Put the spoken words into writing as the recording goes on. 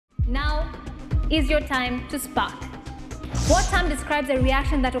Now is your time to spark. What term describes a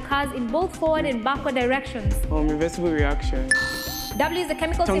reaction that occurs in both forward and backward directions? Reversible reaction. W is the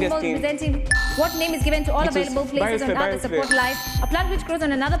chemical symbol representing what name is given to all available places on Earth that support life. A plant which grows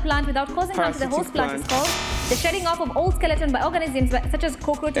on another plant without causing harm to the host plant is called the shedding off of old skeleton by organisms such as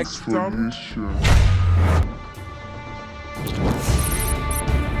cockroaches.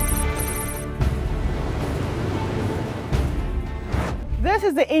 This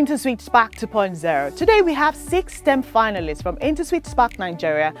is the InterswitchSPAK 2.0. Today we have 6 STEM finalists from InterswitchSPAK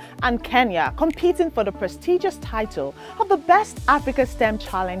Nigeria and Kenya competing for the prestigious title of the Best Africa STEM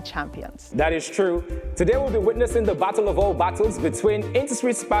Challenge Champions. That is true. Today we'll be witnessing the battle of all battles between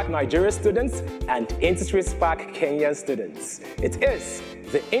InterswitchSPAK Nigeria students and InterswitchSPAK Kenyan students. It is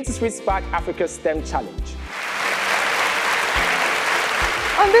the InterswitchSPAK Africa STEM Challenge.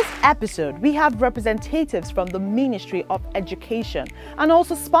 On this episode, we have representatives from the Ministry of Education and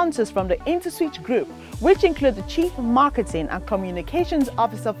also sponsors from the InterSwitch Group, which include the Chief Marketing and Communications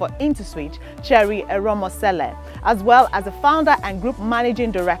Officer for InterSwitch, Cherry Eromosele, as well as the founder and Group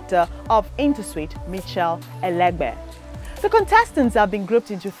Managing Director of InterSwitch, Michelle Elegbe. The contestants have been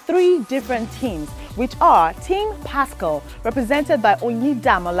grouped into 3 different teams, which are Team Pascal, represented by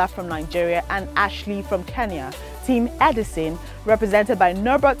Onyidamola from Nigeria and Ashley from Kenya, Team Edison, represented by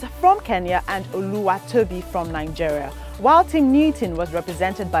Norbert from Kenya and Oluwatobi from Nigeria, while Team Newton was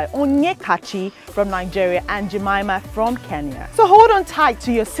represented by Onyekachi from Nigeria and Jemima from Kenya. So hold on tight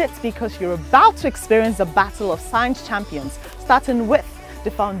to your seats because you're about to experience the battle of science champions, starting with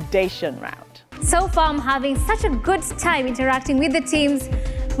the foundation round. So far, I'm having such a good time interacting with the teams,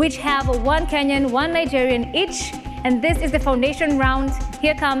 which have 1 Kenyan, 1 Nigerian each, and this is the foundation round.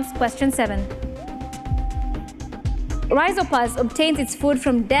 Here comes question 7. Rhizopus obtains its food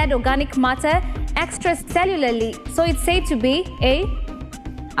from dead organic matter extracellularly, so it's said to be A,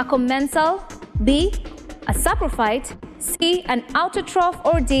 a commensal, B, a saprophyte, C, an autotroph,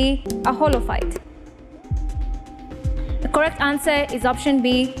 or D, a holophyte. The correct answer is option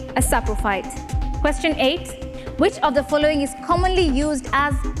B, a saprophyte. Question 8. Which of the following is commonly used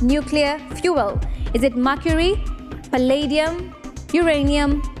as nuclear fuel? Is it mercury, palladium,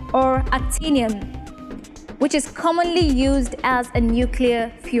 uranium, or actinium? Which is commonly used as a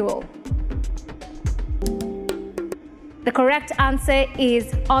nuclear fuel? The correct answer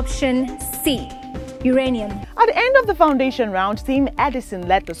is option C, uranium. At the end of the foundation round, Team Edison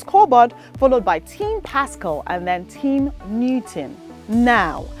led the scoreboard, followed by Team Pascal and then Team Newton.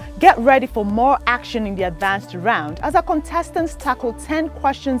 Now, get ready for more action in the advanced round as our contestants tackle 10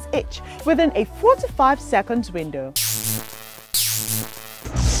 questions each within a 45-second window.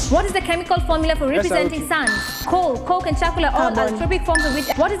 What is the chemical formula for representing sun? Coal, coke, and charcoal are all allotropic forms of which?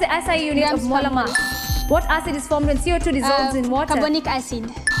 What is the SI unit of molar mass? What acid is formed when CO2 dissolves in water? Carbonic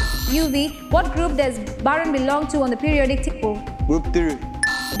acid. UV. What group does boron belong to on the periodic table? Group 3.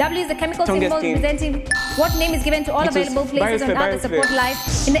 W is the chemical symbol representing what name is given to all available places on Earth that support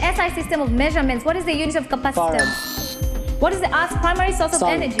life. In the SI system of measurements, what is the unit of capacitance? What is the Earth's primary source of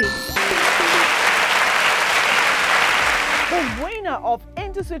energy? The winner of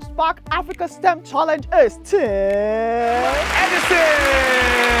InterswitchSPAK Africa STEM Challenge is Team Edison!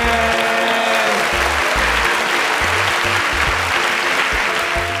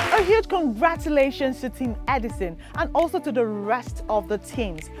 A huge congratulations to Team Edison and also to the rest of the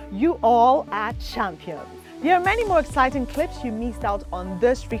teams. You all are champions. There are many more exciting clips you missed out on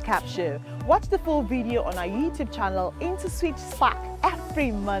this recap show. Watch the full video on our YouTube channel InterswitchSPAK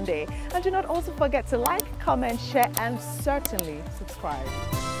every Monday. And do not also forget to like, comment, share and certainly subscribe.